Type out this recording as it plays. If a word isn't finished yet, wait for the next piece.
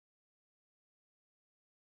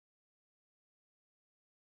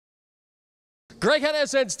Greg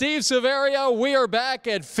Hennis and Steve Severio. We are back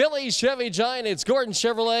at Philly Chevy Giant. It's Gordon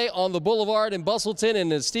Chevrolet on the Boulevard in Bustleton,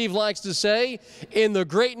 and as Steve likes to say, in the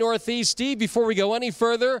great Northeast. Steve, before we go any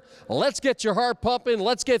further, let's get your heart pumping.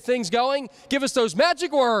 Let's get things going. Give us those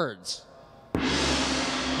magic words.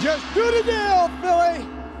 Just do the deal, Philly.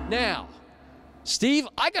 Now, Steve,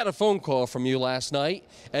 I got a phone call from you last night,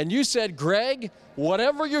 and you said, Greg,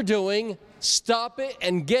 whatever you're doing, stop it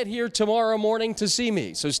and get here tomorrow morning to see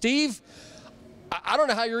me. So, Steve, I don't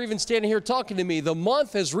know how you're even standing here talking to me. The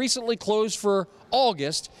month has recently closed for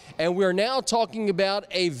August, and we're now talking about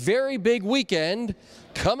a very big weekend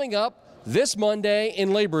coming up this Monday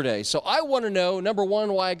in Labor Day. So I want to know, number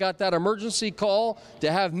one, why I got that emergency call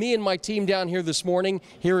to have me and my team down here this morning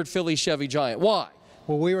here at Philly Chevy Giant. Why?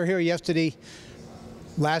 Well, we were here yesterday,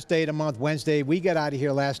 last day of the month, Wednesday. We got out of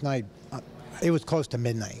here last night. It was close to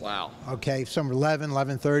midnight. Wow. Okay, some 11,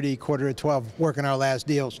 11:30, quarter to 12, working our last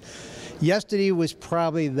deals. Yesterday was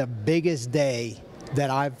probably the biggest day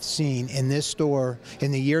that I've seen in this store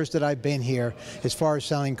in the years that I've been here as far as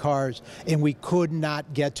selling cars, and we could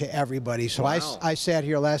not get to everybody. So wow. I sat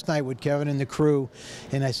here last night with Kevin and the crew,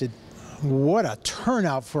 and I said, what a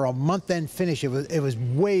turnout for a month-end finish. It was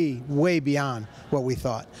way, way beyond what we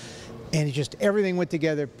thought. And it just, everything went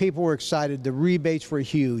together. People were excited. The rebates were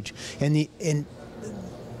huge. And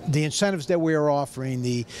the incentives that we were offering,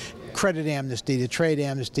 the credit amnesty, the trade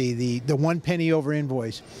amnesty, the 1 penny over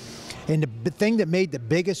invoice. And the thing that made the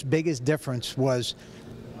biggest difference was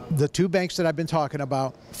the two banks that I've been talking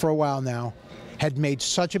about for a while now had made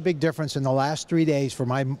such a big difference in the last 3 days for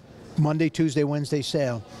my Monday, Tuesday, Wednesday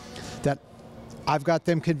sale that I've got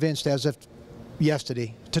them convinced as of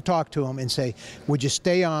yesterday to talk to them and say, would you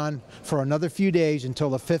stay on for another few days until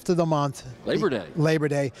the 5th of the month? Labor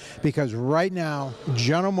Day, because right now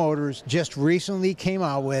General Motors just recently came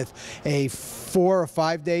out with a 4 or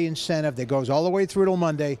 5 day incentive that goes all the way through till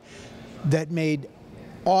Monday that made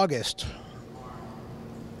August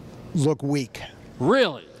look weak.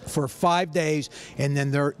 Really? For 5 days, and then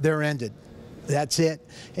they're ended. That's it.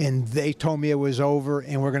 And they told me it was over,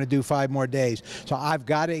 and we're going to do 5 more days. So I've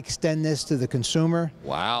got to extend this to the consumer.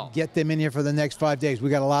 Wow. Get them in here for the next 5 days.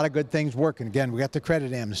 We got a lot of good things working. Again, we got the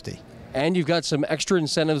credit amnesty. And you've got some extra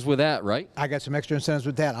incentives with that, right? I got some extra incentives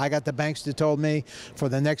with that. I got the banks that told me for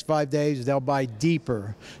the next 5 days they'll buy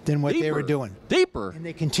deeper than what they were doing. Deeper? And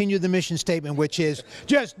they continue the mission statement, which is,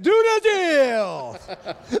 just do the deal.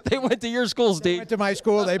 They went to your school, Steve. They went to my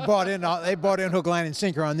school. They bought in hook, line, and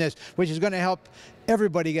sinker on this, which is going to help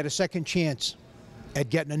everybody get a second chance at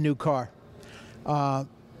getting a new car.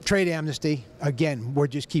 Trade amnesty, again, we're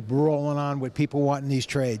just keep rolling on with people wanting these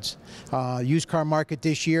trades. Used car market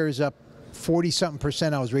this year is up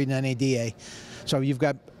 40-something%. I was reading on ADA. So you've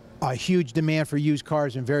got a huge demand for used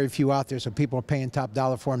cars and very few out there, so people are paying top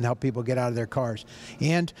dollar for them to help people get out of their cars.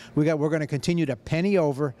 And we're going to continue to penny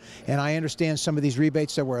over, and I understand some of these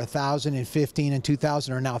rebates that were $1,000 and $1,500 and $2,000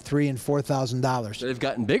 are now $3,000 and $4,000. They've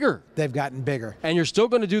gotten bigger. They've gotten bigger. And you're still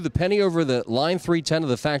going to do the penny over the line 310 of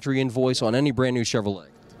the factory invoice on any brand new Chevrolet.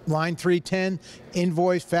 Line 310,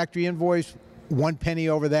 invoice, factory invoice, 1 penny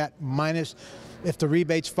over that, minus, if the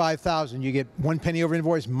rebate's $5,000, you get 1 penny over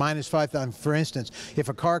invoice minus $5,000. For instance, if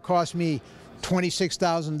a car costs me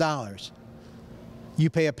 $26,000, you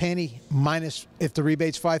pay a penny minus, if the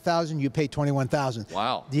rebate's $5,000, you pay $21,000.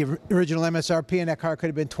 Wow. The original MSRP in that car could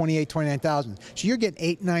have been $28,000, $29,000. So you're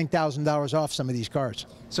getting $8,000, $9,000 off some of these cars.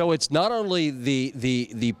 So it's not only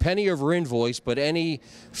the penny over invoice, but any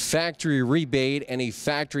factory rebate, any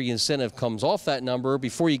factory incentive comes off that number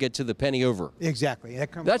before you get to the penny over. Exactly.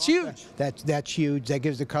 That's huge. That's huge. That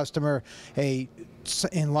gives the customer in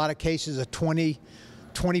a lot of cases, a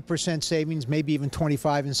 20% savings, maybe even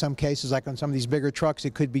 25 in some cases. Like on some of these bigger trucks,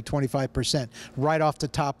 it could be 25% right off the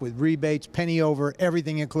top with rebates, penny over,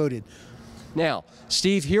 everything included. Now,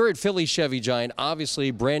 Steve, here at Philly Chevy Giant,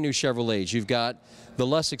 obviously brand new Chevrolets. You've got the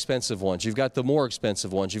less expensive ones. You've got the more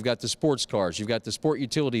expensive ones. You've got the sports cars. You've got the sport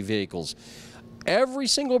utility vehicles. Every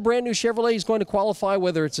single brand new Chevrolet is going to qualify,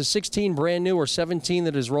 whether it's a 16 brand new or 17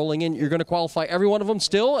 that is rolling in. You're going to qualify every one of them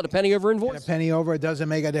still at a penny over invoice? At a penny over, it doesn't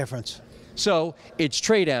make a difference. So it's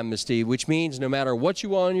trade amnesty, which means no matter what you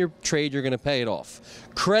want on your trade, you're going to pay it off.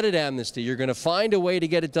 Credit amnesty, you're going to find a way to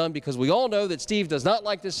get it done, because we all know that Steve does not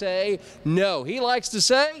like to say no. He likes to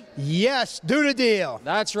say, yes, do the deal.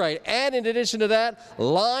 That's right. And in addition to that,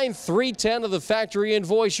 line 310 of the factory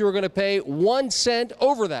invoice, you're going to pay 1 cent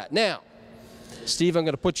over that. Now, Steve, I'm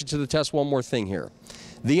going to put you to the test one more thing here.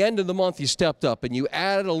 The end of the month, you stepped up and you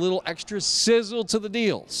added a little extra sizzle to the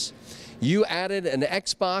deals. you added an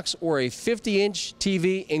Xbox or a 50-inch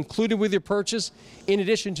TV included with your purchase, in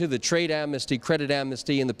addition to the trade amnesty, credit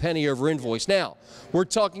amnesty, and the penny over invoice. Now, we're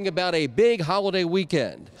talking about a big holiday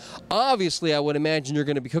weekend. Obviously, I would imagine you're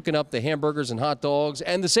going to be cooking up the hamburgers and hot dogs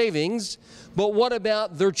and the savings, but what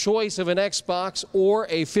about their choice of an Xbox or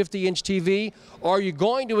a 50-inch TV? Are you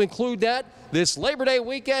going to include that this Labor Day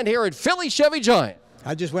weekend here at Philly Chevy Giant?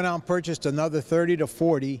 I just went out and purchased another 30 to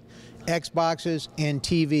 40 Xboxes and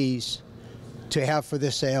TVs to have for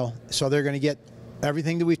this sale. So they're going to get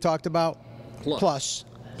everything that we've talked about, plus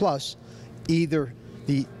either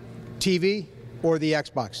the TV or the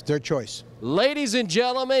Xbox, their choice. Ladies and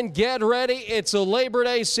gentlemen, get ready. It's a Labor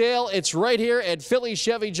Day sale. It's right here at Philly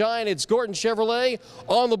Chevy Giant. It's Gordon Chevrolet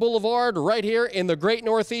on the boulevard right here in the Great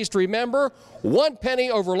Northeast. Remember, 1 penny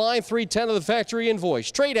over line 310 of the factory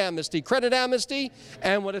invoice. Trade amnesty, credit amnesty,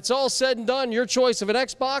 and when it's all said and done, your choice of an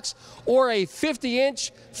Xbox or a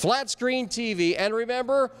 50-inch flat screen TV. And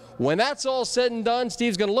remember, when that's all said and done,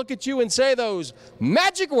 Steve's going to look at you and say those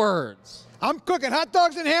magic words. I'm cooking hot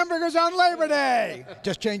dogs and hamburgers on Labor Day.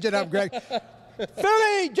 Just change it up, Greg.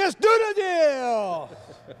 Philly, just do the deal.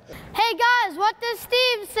 Hey guys, what does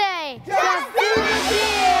Steve say? Just do the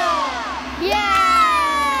deal!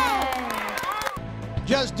 Yeah!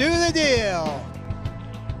 Just do the deal.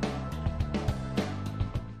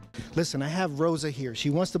 Listen, I have Rosa here. She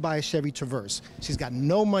wants to buy a Chevy Traverse. She's got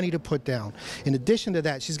no money to put down. In addition to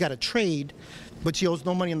that, she's got a trade, but she owes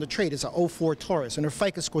no money on the trade. It's an 04 Taurus, and her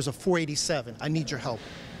FICO score's a 487. I need your help.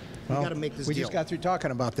 We got to make this deal. We just got through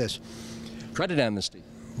talking about this. Credit amnesty.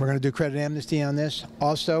 We're going to do credit amnesty on this.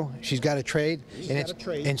 Also, she's got a trade. And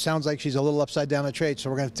it sounds like she's a little upside down the trade, so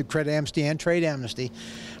we're going to do credit amnesty and trade amnesty.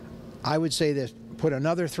 I would say this, put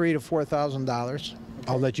another $3,000 to $4,000.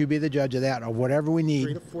 Okay. I'll let you be the judge of that, or whatever we need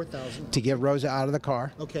 $3,000 to $4,000 to get Rosa out of the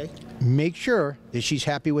car. Okay. Make sure that she's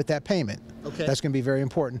happy with that payment. Okay. That's going to be very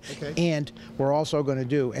important. Okay. And we're also going to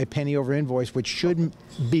do a penny over invoice, which should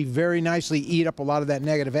be very nicely eat up a lot of that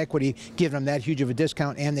negative equity, give them that huge of a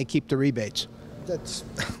discount, and they keep the rebates. That's,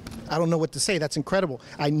 I don't know what to say. That's incredible.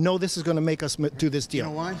 I know this is going to make us do this deal.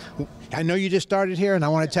 You know why? I know you just started here, and I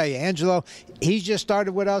want to tell you, Angelo, he's just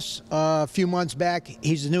started with us a few months back.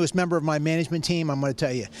 He's the newest member of my management team. I'm going to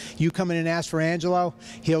tell you, you come in and ask for Angelo,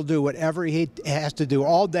 he'll do whatever he has to do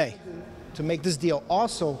all day to make this deal.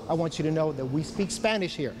 Also, I want you to know that we speak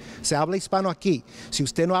Spanish here. Se habla hispano aquí. Si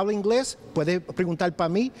usted no habla inglés, puede preguntar para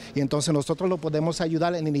mí, y entonces nosotros lo podemos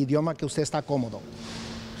ayudar en el idioma que usted está cómodo.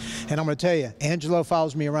 And I'm going to tell you, Angelo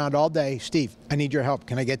follows me around all day. Steve, I need your help.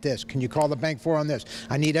 Can I get this? Can you call the bank on this?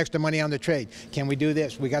 I need extra money on the trade. Can we do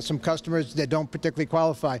this? We got some customers that don't particularly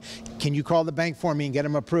qualify. Can you call the bank for me and get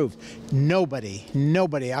them approved? Nobody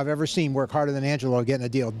I've ever seen work harder than Angelo getting a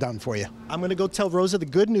deal done for you. I'm going to go tell Rosa the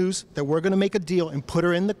good news that we're going to make a deal and put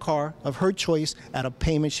her in the car of her choice at a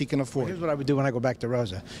payment she can afford. Here's what I would do when I go back to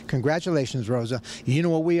Rosa. Congratulations, Rosa. You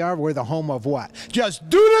know what we are? We're the home of what? Just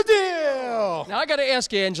do the deal! Now I got to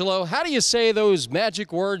ask you, Angelo, how do you say those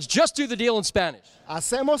magic words, just do the deal, in Spanish?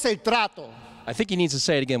 Hacemos el trato. I think he needs to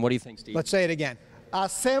say it again. What do you think, Steve? Let's say it again.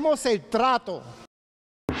 Hacemos el trato.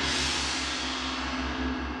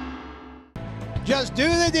 Just do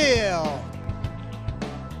the deal.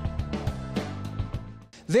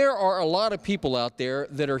 There are a lot of people out there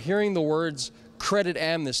that are hearing the words credit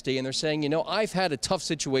amnesty, and they're saying, you know, I've had a tough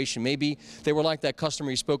situation. Maybe they were like that customer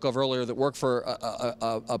you spoke of earlier that worked for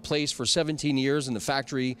a place for 17 years and the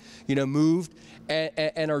factory, you know, moved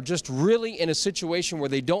and are just really in a situation where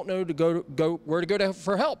they don't know where to go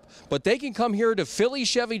for help. But they can come here to Philly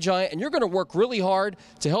Chevy Giant, and you're going to work really hard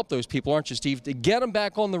to help those people, aren't you, Steve, to get them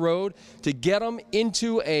back on the road, to get them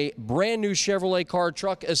into a brand new Chevrolet car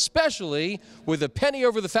truck, especially with a penny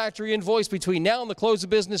over the factory invoice between now and the close of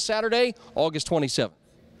business Saturday, August 27th.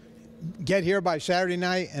 Get here by Saturday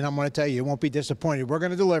night, and I'm going to tell you, you won't be disappointed. We're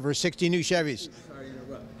going to deliver 60 new Chevys.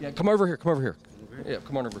 Yeah, come over here. Come over here. Yeah,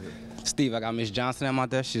 come on over here. Steve, I got Miss Johnson at my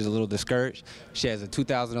desk. She's a little discouraged. She has a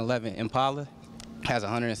 2011 Impala, has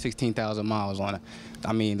 116,000 miles on it.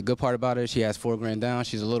 I mean, the good part about it, she has $4 grand down.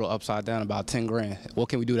 She's a little upside down, about 10 grand. What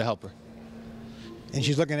can we do to help her? And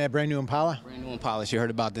she's looking at a brand new Impala? Brand new Impala. She heard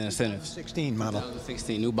about the incentives. 16 model.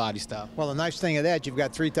 2016, new body style. Well, the nice thing of that, you've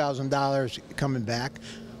got $3,000 coming back.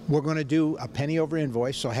 We're going to do a penny over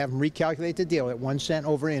invoice, so have them recalculate the deal at 1 cent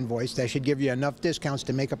over invoice. That should give you enough discounts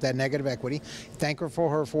to make up that negative equity. Thank her for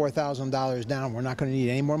her $4,000 down. We're not going to need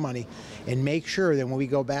any more money. And make sure that when we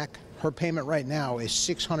go back, her payment right now is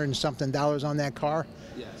 $600 and something on that car.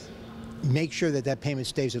 Yes. Make sure that that payment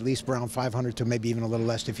stays at least around $500 to maybe even a little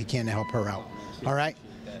less if you can to help her out. All right?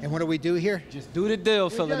 And what do we do here? Just do the deal,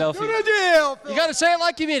 Philadelphia. Do the deal. You got to say it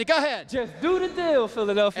like you mean it. Go ahead. Just do the deal,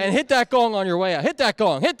 Philadelphia. And hit that gong on your way out. Hit that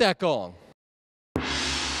gong. Hit that gong.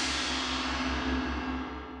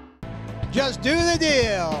 Just do the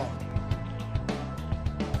deal.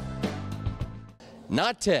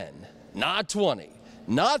 Not 10, not 20,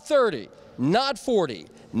 not 30, not 40,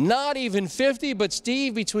 not even 50, but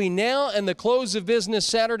Steve, between now and the close of business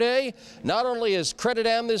Saturday, not only is credit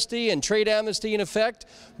amnesty and trade amnesty in effect,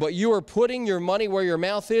 but you are putting your money where your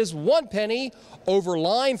mouth is. 1 penny over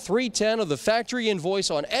line 310 of the factory invoice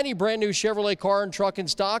on any brand new Chevrolet car and truck in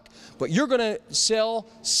stock, but you're going to sell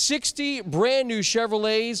 60 brand new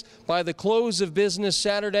Chevrolets by the close of business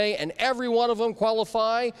Saturday, and every one of them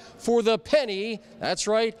qualify for the penny. That's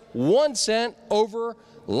right, 1 cent over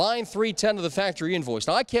line 310 of the factory invoice.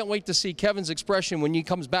 Now, I can't wait to see Kevin's expression when he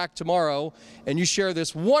comes back tomorrow and you share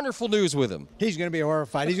this wonderful news with him. He's going to be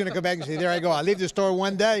horrified. He's going to come back and say, there I go. I leave the store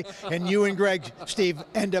one day, and you and Greg, Steve,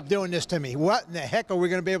 end up doing this to me. What in the heck are we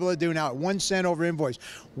going to be able to do now at 1 cent over invoice?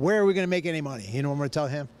 Where are we going to make any money? You know what I'm going to tell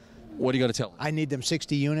him? What are you going to tell him? I need them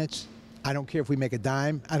 60 units. I don't care if we make a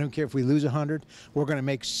dime. I don't care if we lose 100. We're going to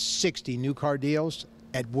make 60 new car deals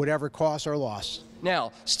at whatever cost or loss.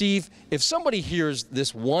 Now, Steve, if somebody hears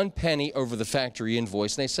this 1 penny over the factory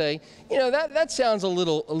invoice and they say, you know, that sounds a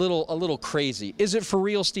little crazy. Is it for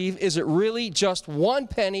real, Steve? Is it really just 1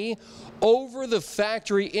 penny over the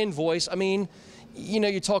factory invoice? I mean, you know,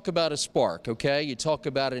 you talk about a Spark, okay? You talk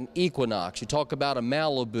about an Equinox. You talk about a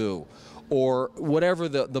Malibu, or whatever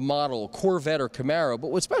the model, Corvette or Camaro,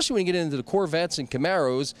 but especially when you get into the Corvettes and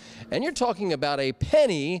Camaros, and you're talking about a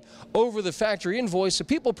penny over the factory invoice, so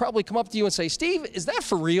people probably come up to you and say, Steve, is that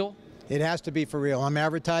for real? It has to be for real. I'm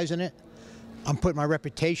advertising it. I'm putting my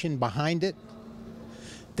reputation behind it.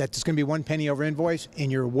 That's going to be 1 penny over invoice, and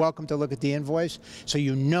you're welcome to look at the invoice, so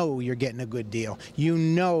you know you're getting a good deal. You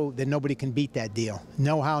know that nobody can beat that deal.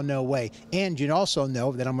 No how, no way. And you also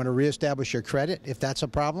know that I'm going to reestablish your credit if that's a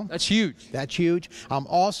problem. That's huge. That's huge. I'm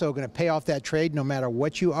also going to pay off that trade no matter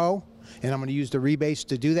what you owe, and I'm going to use the rebates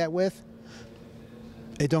to do that with.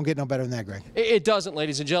 It don't get no better than that, Greg. It doesn't,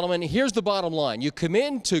 ladies and gentlemen. Here's the bottom line. You come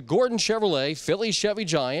in to Gordon Chevrolet, Philly Chevy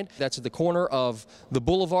Giant. That's at the corner of the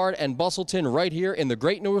Boulevard and Bustleton right here in the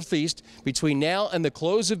Great Northeast between now and the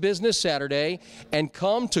close of business Saturday. And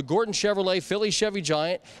come to Gordon Chevrolet, Philly Chevy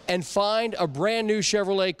Giant, and find a brand new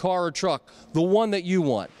Chevrolet car or truck, the one that you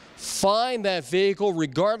want. Find that vehicle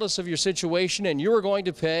regardless of your situation, and you are going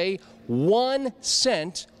to pay 1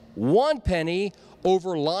 cent, 1 penny,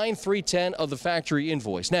 over line 310 of the factory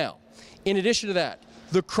invoice. Now, in addition to that,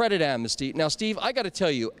 the credit amnesty. Now, Steve, I got to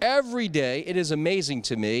tell you, every day it is amazing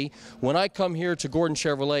to me when I come here to Gordon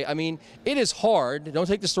Chevrolet. I mean, it is hard, don't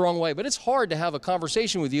take this the wrong way, but it's hard to have a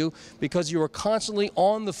conversation with you because you are constantly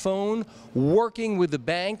on the phone working with the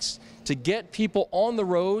banks to get people on the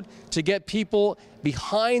road, to get people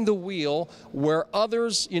behind the wheel where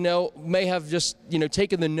others, you know, may have just, you know,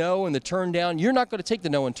 taken the no and the turn down. You're not going to take the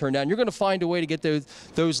no and turn down. You're going to find a way to get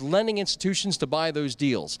those lending institutions to buy those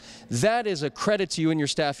deals. That is a credit to you and your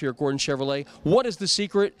staff here at Gordon Chevrolet. What is the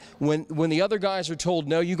secret? When the other guys are told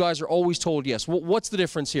no, you guys are always told yes. What's the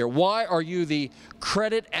difference here? Why are you the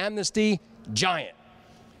credit amnesty giant?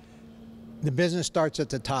 The business starts at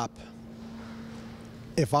the top.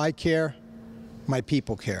 If I care, my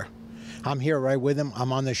people care. I'm here right with them.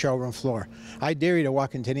 I'm on the showroom floor. I dare you to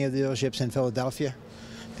walk into any of the dealerships in Philadelphia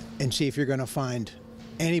and see if you're going to find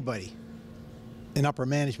anybody in upper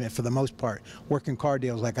management, for the most part, working car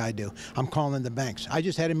deals like I do. I'm calling the banks. I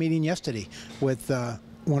just had a meeting yesterday with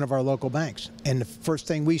one of our local banks, and the first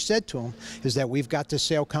thing we said to them is that we've got this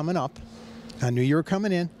sale coming up. I knew you were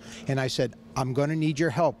coming in, and I said, I'm going to need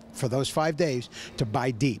your help for those 5 days to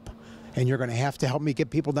buy deep. And you're going to have to help me get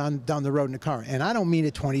people down the road in the car. And I don't mean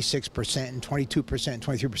it 26% and 22% and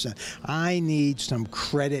 23%. I need some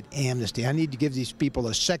credit amnesty. I need to give these people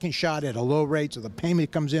a second shot at a low rate so the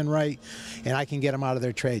payment comes in right and I can get them out of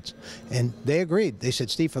their trades. And they agreed. They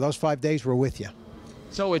said, Steve, for those 5 days, we're with you.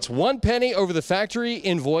 So it's 1 penny over the factory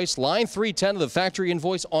invoice, line 310 of the factory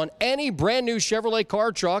invoice on any brand new Chevrolet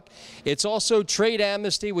car truck. It's also trade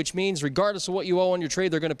amnesty, which means regardless of what you owe on your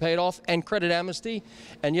trade, they're going to pay it off, and credit amnesty.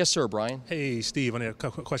 And yes, sir, Brian. Hey, Steve, I have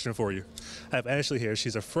a question for you. I have Ashley here.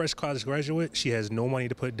 She's a fresh college graduate. She has no money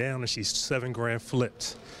to put down, and she's $7 grand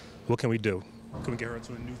flipped. What can we do? Can we get her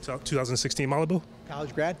to a new 2016 Malibu?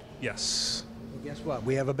 College grad? Yes. Well, guess what?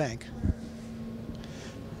 We have a bank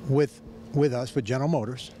with us, with General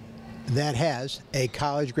Motors, that has a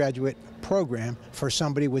college graduate program for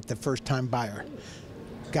somebody with the first-time buyer.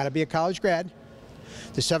 Got to be a college grad.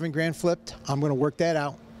 The $7 grand flipped. I'm going to work that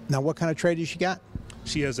out. Now, what kind of trade has she got?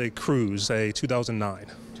 She has a Cruise, a 2009.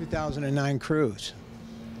 2009 Cruise.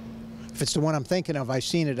 If it's the one I'm thinking of, I've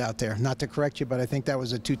seen it out there. Not to correct you, but I think that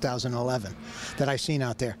was a 2011 that I seen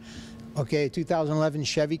out there. Okay, 2011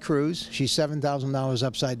 Chevy Cruise. She's $7,000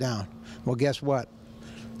 upside down. Well, guess what?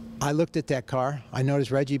 I looked at that car. I noticed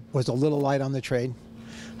Reggie was a little light on the trade.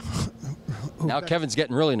 Now Kevin's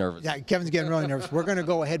getting really nervous. Yeah, Kevin's getting really nervous. We're going to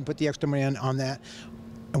go ahead and put the extra money on that.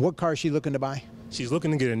 And what car is she looking to buy? She's looking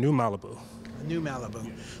to get a new Malibu. A new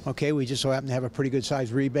Malibu. Okay, we just so happen to have a pretty good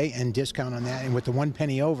size rebate and discount on that. And with the 1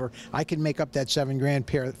 penny over, I can make up that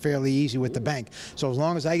 $7,000 fairly easy with the bank. So as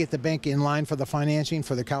long as I get the bank in line for the financing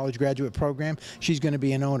for the college graduate program, she's going to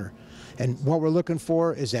be an owner. And what we're looking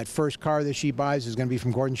for is that first car that she buys is going to be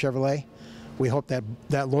from Gordon Chevrolet. We hope that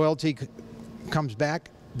that loyalty comes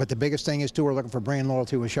back. But the biggest thing is, too, we're looking for brand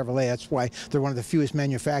loyalty with Chevrolet. That's why they're one of the few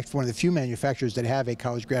manufacturers that have a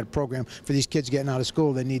college grad program for these kids getting out of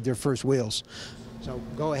school that need their first wheels. So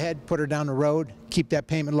go ahead, put her down the road, keep that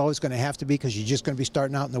payment low. It's going to have to be because she's just going to be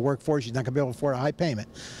starting out in the workforce. She's not going to be able to afford a high payment.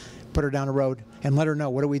 Put her down the road and let her know.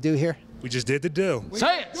 What do we do here? We just did the deal.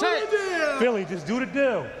 Say it, say it. Philly, just do the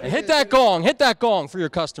deal. And hit that gong for your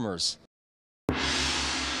customers.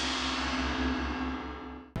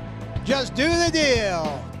 Just do the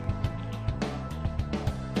deal.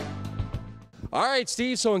 All right,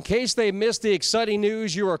 Steve, so in case they missed the exciting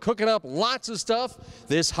news, you are cooking up lots of stuff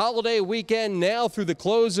this holiday weekend now through the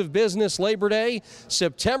close of business Labor Day.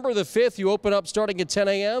 September the 5th, you open up starting at 10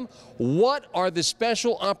 a.m. What are the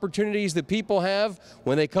special opportunities that people have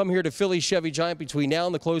when they come here to Philly Chevy Giant between now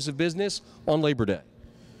and the close of business on Labor Day?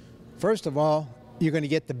 First of all, you're going to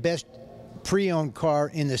get the best pre-owned car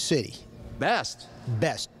in the city. Best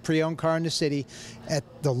pre-owned car in the city at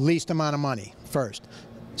the least amount of money, first.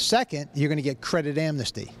 Second, you're going to get credit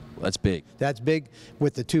amnesty. That's big. That's big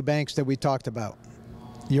with the 2 banks that we talked about.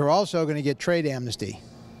 You're also going to get trade amnesty.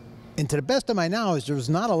 And to the best of my knowledge, there's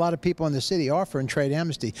not a lot of people in the city offering trade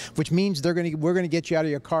amnesty, which means we're going to get you out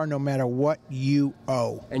of your car no matter what you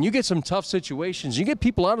owe. And you get some tough situations. You get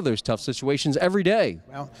people out of those tough situations every day.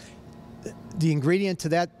 Well, the ingredient to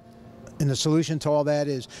that and the solution to all that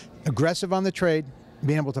is aggressive on the trade,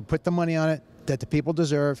 being able to put the money on it that the people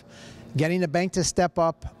deserve, getting the bank to step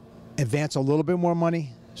up, advance a little bit more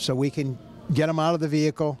money so we can get them out of the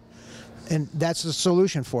vehicle. And that's the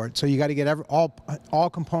solution for it. So you got to get all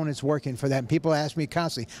components working for that. And people ask me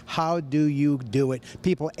constantly, how do you do it?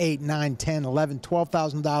 People $8, $9, $10, $11,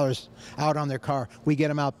 $12,000 out on their car. We get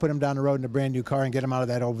them out, put them down the road in a brand new car and get them out of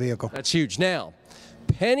that old vehicle. That's huge. Now,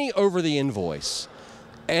 penny over the invoice.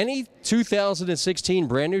 Any 2016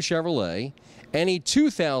 brand new Chevrolet, any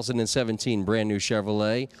 2017 brand new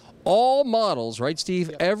Chevrolet, all models, right,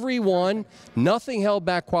 Steve? Yep. Every one, nothing held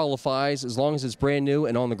back qualifies as long as it's brand new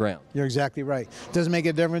and on the ground. You're exactly right. Doesn't make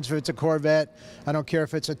a difference if it's a Corvette. I don't care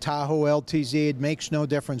if it's a Tahoe LTZ. It makes no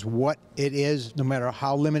difference what it is, no matter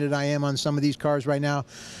how limited I am on some of these cars right now,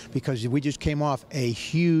 because we just came off a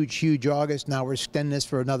huge, huge August. Now we're extending this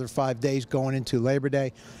for another 5 days going into Labor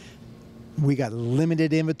Day. We got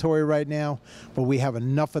limited inventory right now, but we have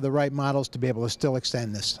enough of the right models to be able to still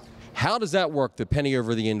extend this. How does that work, the penny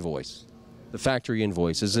over the invoice, the factory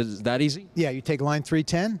invoice? Is it that easy? Yeah, you take line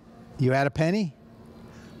 310, you add a penny.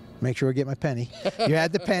 Make sure I get my penny. You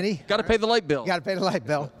add the penny. Got to pay the light bill. Got to pay the light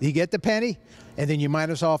bill. You get the penny, and then you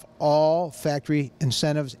minus off all factory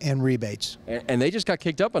incentives and rebates. And they just got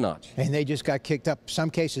kicked up a notch. And they just got kicked up, some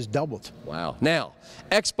cases doubled. Wow. Now,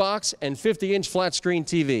 Xbox and 50-inch flat screen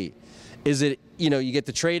TV. Is it, you get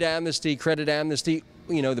the trade amnesty, credit amnesty,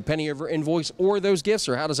 the penny over invoice, or those gifts,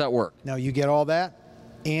 or how does that work? No, you get all that,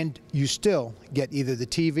 and you still get either the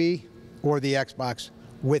TV or the Xbox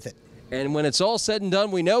with it. And when it's all said and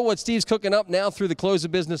done, we know what Steve's cooking up now through the close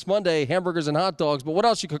of business Monday, hamburgers and hot dogs. But what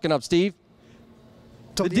else are you cooking up, Steve?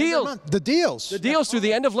 The deals. The deals. The deals through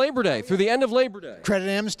the end of Labor Day. Through the end of Labor Day. Credit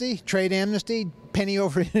amnesty, trade amnesty, penny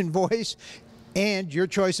over invoice, and your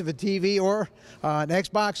choice of a TV or an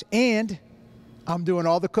Xbox. And I'm doing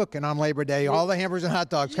all the cooking on Labor Day, all the hamburgers and hot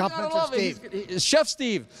dogs. Compliments of Steve. Chef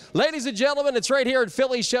Steve. Ladies and gentlemen, it's right here at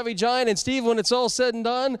Philly Chevy Giant. And Steve, when it's all said and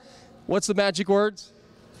done, what's the magic words?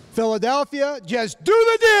 Philadelphia, just do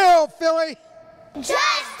the deal, Philly. Just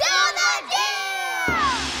do the deal!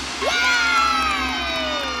 Yay!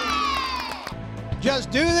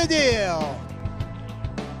 Just do the deal.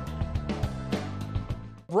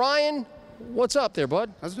 Brian, what's up there,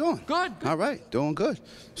 bud? How's it going? Good. All right, doing good.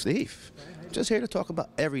 Steve, just here to talk about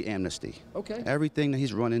every amnesty. Okay. Everything that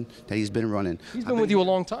he's running, that he's been running. He's been with you a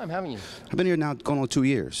long time, haven't you? I've been here now going on 2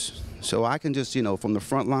 years. So I can just, from the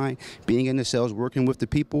front line, being in the sales, working with the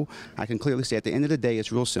people, I can clearly say at the end of the day,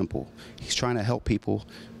 it's real simple. He's trying to help people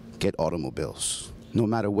get automobiles. No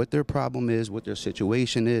matter what their problem is, what their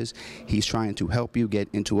situation is, he's trying to help you get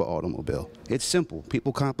into an automobile. It's simple.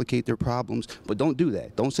 People complicate their problems, but don't do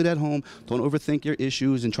that. Don't sit at home. Don't overthink your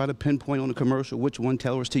issues and try to pinpoint on a commercial which one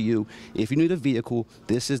tells to you. If you need a vehicle,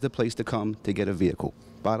 this is the place to come to get a vehicle.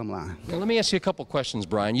 Bottom line. Now, let me ask you a couple questions,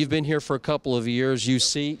 Brian. You've been here for a couple of years. You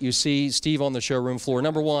see Steve on the showroom floor.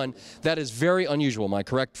 Number one, that is very unusual, am I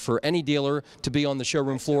correct, for any dealer to be on the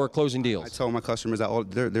showroom floor closing deals? I tell my customers that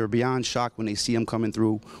they're beyond shocked when they see him coming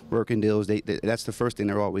through working deals. That's the first thing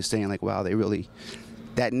they're always saying, like, wow,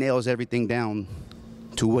 that nails everything down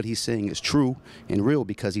to what he's saying is true and real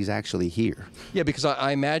because he's actually here. Yeah, because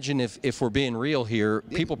I imagine if we're being real here,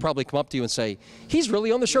 people probably come up to you and say, he's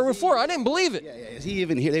really on the showroom floor. I didn't believe it. Yeah, is he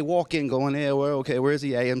even here? They walk in going, yeah, well, okay, where is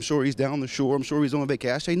he? Hey, I'm sure he's down the shore. I'm sure he's on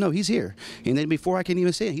vacation. I say, no, he's here. And then before I can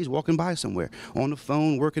even say it, he's walking by somewhere. On the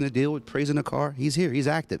phone, working a deal, praising a car. He's here. He's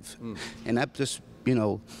active. And that just,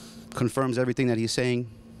 confirms everything that he's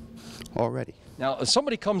saying already. Now, if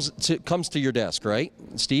somebody comes to your desk, right,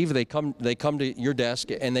 Steve? They come to your desk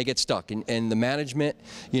and they get stuck, and the management,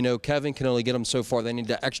 Kevin can only get them so far. They need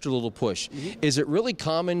that extra little push. Is it really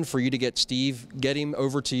common for you to get him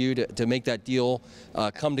over to you to make that deal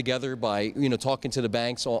come together by talking to the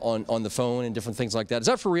banks on the phone and different things like that? Is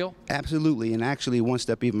that for real? Absolutely, and actually one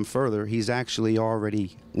step even further, he's actually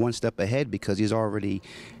already one step ahead because he's already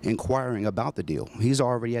inquiring about the deal. He's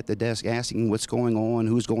already at the desk asking what's going on,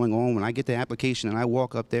 who's going on. When I get the application and I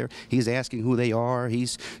walk up there, he's asking who they are.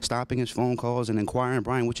 He's stopping his phone calls and inquiring,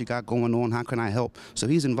 Brian, what you got going on? How can I help? So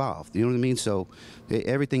he's involved. You know what I mean? So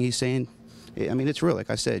everything he's saying, I mean, it's real. Like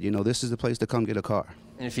I said, this is the place to come get a car.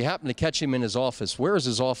 And if you happen to catch him in his office, where is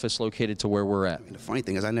his office located to where we're at? I mean, the funny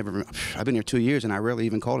thing is I've been here 2 years and I rarely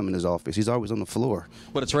even called him in his office. He's always on the floor.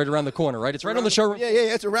 But it's right around the corner, right? It's right on the showroom. Yeah,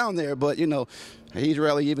 it's around there, but he's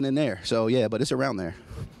rarely even in there. So yeah, but it's around there.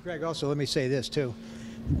 Greg, also let me say this too.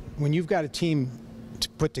 When you've got a team to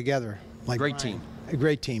put together, like great Brian, team. A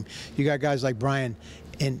great team. You got guys like Brian,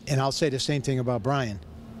 and I'll say the same thing about Brian.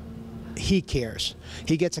 He cares.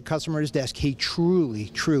 He gets a customer at his desk. He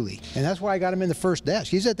truly, and that's why I got him in the first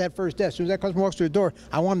desk. He's at that first desk. As soon as that customer walks through the door,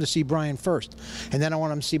 I want him to see Brian first, and then I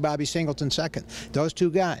want him to see Bobby Singleton second. Those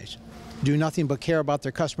two guys do nothing but care about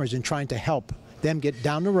their customers and trying to help them get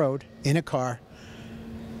down the road in a car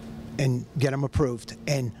and get them approved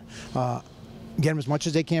and get them as much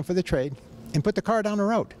as they can for the trade and put the car down the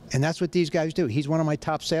road. And that's what these guys do. He's one of my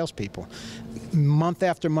top salespeople, month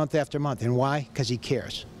after month after month. And why? Because he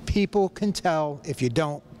cares. People can tell if you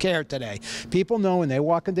don't care today. People know when they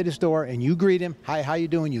walk into the store and you greet him, hi, how you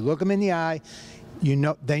doing? You look them in the eye,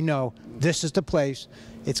 they know this is the place.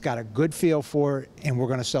 It's got a good feel for it, and we're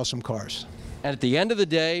going to sell some cars. And at the end of the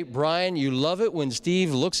day, Brian, you love it when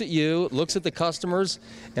Steve looks at you, looks at the customers,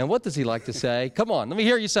 and what does he like to say? Come on, let me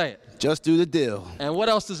hear you say it. Just do the deal. And what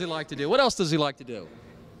else does he like to do? What else does he like to do?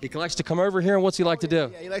 He likes to come over here, and what's he like to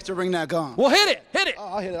do? Yeah, he likes to ring that gong. Well, hit it, hit it. Oh,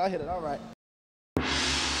 I'll hit it, all right.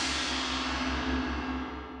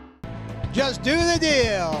 Just do the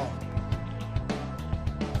deal.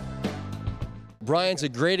 Brian's a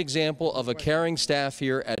great example of a caring staff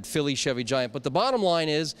here at Philly Chevy Giant. But the bottom line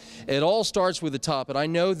is, it all starts with the top. And I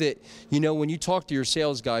know that, when you talk to your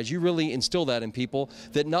sales guys, you really instill that in people,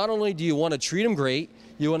 that not only do you want to treat them great,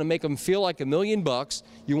 you want to make them feel like $1 million.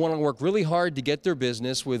 You want to work really hard to get their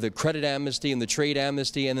business with the credit amnesty and the trade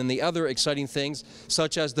amnesty, and then the other exciting things,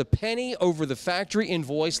 such as the penny over the factory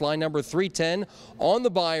invoice, line number 310, on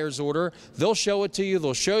the buyer's order. They'll show it to you.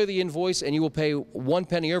 They'll show you the invoice, and you will pay 1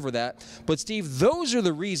 penny over that. But, Steve, those are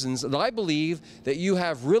the reasons that I believe that you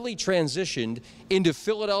have really transitioned into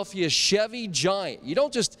Philadelphia Chevy Giant. You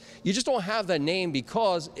just don't have that name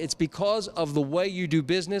because of the way you do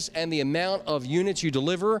business and the amount of units you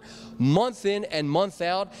deliver month in and month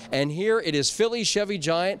out. And here it is, Philly Chevy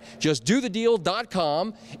Giant. Just do the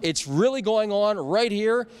deal.com. It's really going on right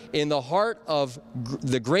here in the heart of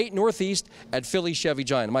the great Northeast at Philly Chevy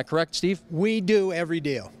Giant. Am I correct, Steve? We do every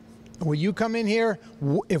deal. When you come in here,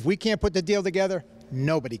 if we can't put the deal together,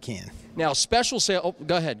 nobody can. Now, special sale. Oh,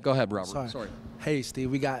 go ahead, Robert. Sorry. Hey, Steve,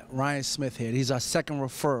 we got Ryan Smith here. He's our second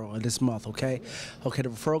referral of this month, okay? Okay, the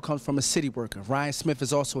referral comes from a city worker. Ryan Smith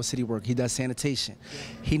is also a city worker. He does sanitation.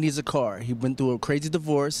 He needs a car. He went through a crazy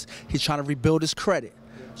divorce. He's trying to rebuild his credit.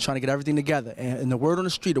 He's trying to get everything together. And the word on the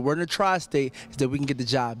street, the word in the tri-state is that we can get the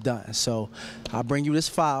job done. So I'll bring you this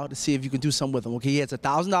file to see if you can do something with him. Okay, he has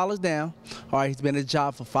 $1,000 down. All right, he's been at the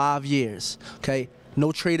job for 5 years. Okay,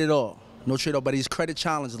 no trade at all. No trade at all, but he's credit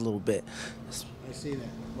challenged a little bit. I see that.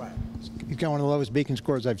 Right. He's got one of the lowest beacon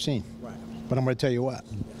scores I've seen. Right. But I'm going to tell you what.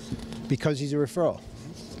 Because he's a referral,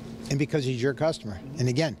 and because he's your customer. And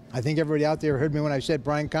again, I think everybody out there heard me when I said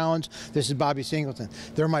Brian Collins. This is Bobby Singleton.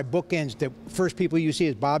 They're my bookends. The first people you see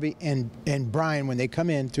is Bobby and Brian. When they come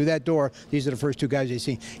in through that door, these are the first two guys they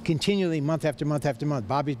see. Continually, month after month after month.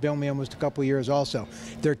 Bobby's been with me almost a couple of years also.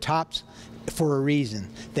 They're tops for a reason.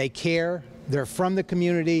 They care. They're from the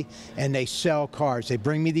community, and they sell cars. They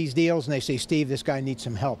bring me these deals, and they say, Steve, this guy needs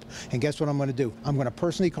some help. And guess what I'm going to do? I'm going to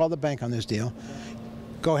personally call the bank on this deal.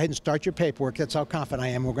 Go ahead and start your paperwork. That's how confident I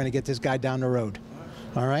am. We're going to get this guy down the road.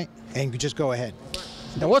 All right? And just go ahead.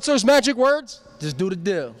 Now, what's those magic words? Just do the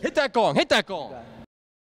deal. Hit that gong. Hit that gong.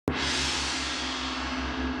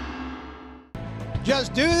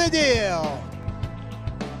 Just do the deal.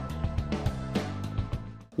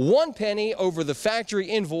 1 penny over the factory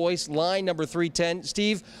invoice, line number 310.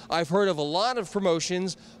 Steve, I've heard of a lot of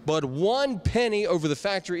promotions, but 1 penny over the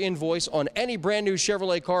factory invoice on any brand new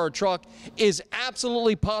Chevrolet car or truck is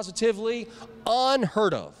absolutely positively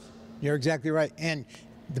unheard of. You're exactly right. And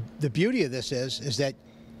the beauty of this is that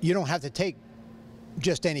you don't have to take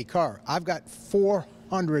just any car. I've got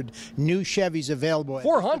 400 new Chevys available at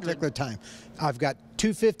this particular time. I've got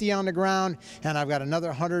 250 on the ground, and I've got another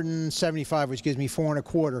 175, which gives me 4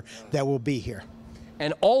 1/4 that will be here.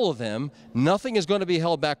 And all of them, nothing is going to be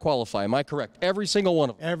held back qualify. Am I correct? Every single one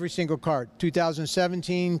of them? Every single car.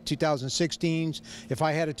 2017, 2016s. If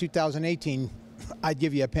I had a 2018, I'd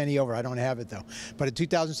give you a penny over. I don't have it, though. But a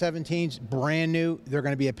 2017's brand new, they're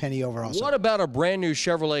going to be a penny over also. What about a brand new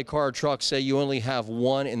Chevrolet car or truck? Say you only have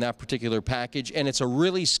one in that particular package, and it's a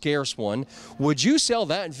really scarce one. Would you sell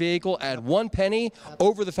that vehicle at 1 penny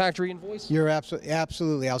over the factory invoice? You're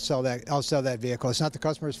absolutely. I'll sell that. I'll sell that vehicle. It's not the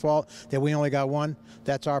customer's fault that we only got one.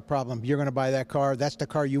 That's our problem. You're going to buy that car. That's the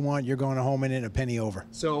car you want. You're going home in it a penny over.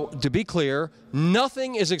 So to be clear,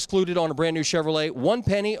 nothing is excluded on a brand new Chevrolet. 1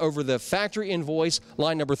 penny over the factory invoice,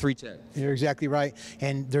 line number 310. You're exactly right.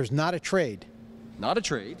 And there's not a trade. Not a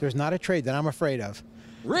trade. There's not a trade that I'm afraid of.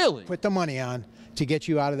 Really? Put the money on to get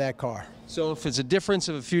you out of that car. So if it's a difference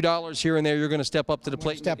of a few dollars here and there, you're going to step up to the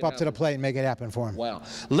plate? Step up to the plate and make it happen for him. Wow.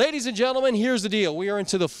 Ladies and gentlemen, here's the deal. We are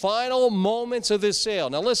into the final moments of this sale.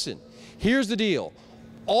 Now listen, here's the deal.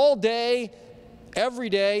 All day, every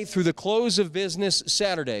day through the close of business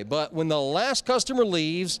Saturday. But when the last customer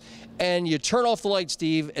leaves and you turn off the light,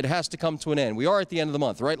 Steve, it has to come to an end. We are at the end of the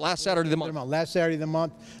month, right? Last Saturday of the month. Last Saturday of the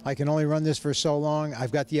month. I can only run this for so long.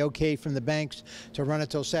 I've got the okay from the banks to run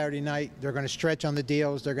it till Saturday night. They're going to stretch on the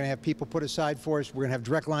deals. They're going to have people put aside for us. We're going to have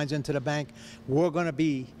direct lines into the bank. We're going to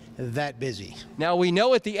be that busy. Now, we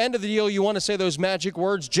know at the end of the deal you want to say those magic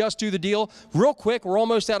words, just do the deal. Real quick, we're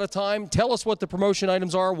almost out of time. Tell us what the promotion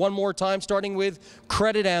items are one more time, starting with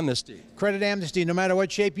credit amnesty. Credit amnesty, no matter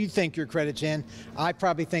what shape you think your credit's in, I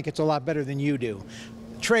probably think it's a lot better than you do.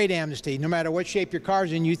 Trade amnesty, no matter what shape your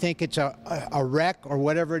car's in, you think it's a wreck or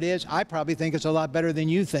whatever it is, I probably think it's a lot better than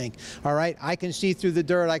you think. All right, I can see through the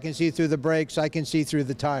dirt, I can see through the brakes, I can see through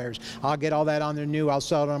the tires. I'll get all that on there new, I'll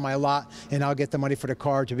sell it on my lot, and I'll get the money for the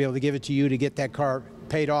car to be able to give it to you to get that car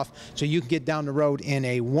paid off so you can get down the road in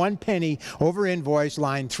a 1 penny over invoice,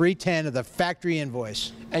 line 310 of the factory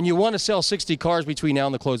invoice. And you want to sell 60 cars between now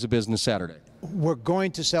and the close of business Saturday. We're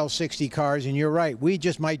going to sell 60 cars, and you're right. We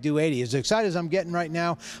just might do 80. As excited as I'm getting right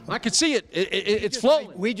now, I can see it. It's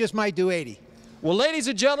flowing. We just might do 80. Well, ladies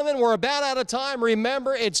and gentlemen, we're about out of time.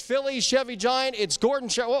 Remember, it's Philly, Chevy Giant, it's Gordon.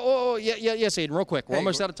 Yes, Aiden, real quick. We're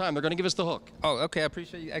almost out of time. They're going to give us the hook. Oh, okay. I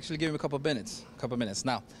appreciate you actually giving me a couple of minutes.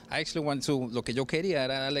 Now, I actually want to, lo que yo quería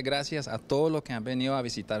era darle gracias a todos los que han venido a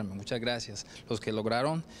visitarme. Muchas gracias. Los que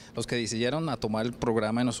lograron, los que decidieron a tomar el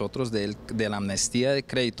programa de nosotros de la amnistía de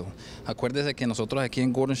crédito. Acuérdese que nosotros aquí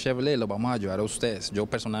en Gordon Chevrolet los vamos a ayudar a ustedes. Yo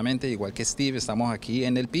personalmente, igual que Steve, estamos aquí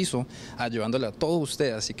en el piso ayudándole a todos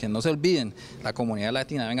ustedes. Así que no se olviden, la comunidad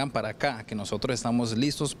latina, vengan para acá, que nosotros estamos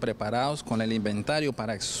listos, preparados con el inventario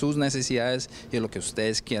para sus necesidades y lo que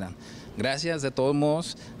ustedes quieran. Gracias de todos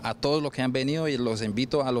modos a todos los que han venido y los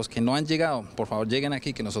invito a los que no han llegado, por favor lleguen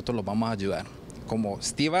aquí que nosotros los vamos a ayudar. Como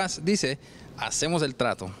Steve dice, hacemos el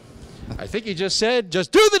trato. I think he just said,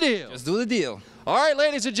 just do the deal. Just do the deal. All right,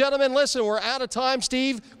 ladies and gentlemen, listen, we're out of time,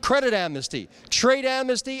 Steve. Credit amnesty, trade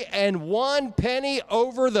amnesty, and 1 penny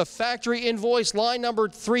over the factory invoice, line number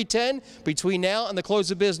 310, between now and the close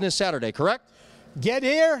of business Saturday, correct? Get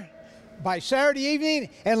here by Saturday evening,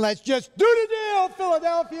 and let's just do the deal,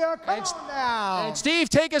 Philadelphia. Come on now. And Steve,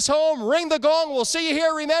 take us home. Ring the gong. We'll see you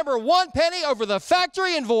here. Remember, 1 penny over the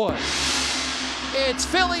factory invoice. It's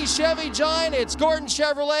Philly, Chevy Giant. It's Gordon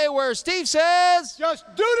Chevrolet, where Steve says, just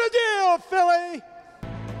do the deal, Philly.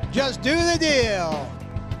 Just do the deal.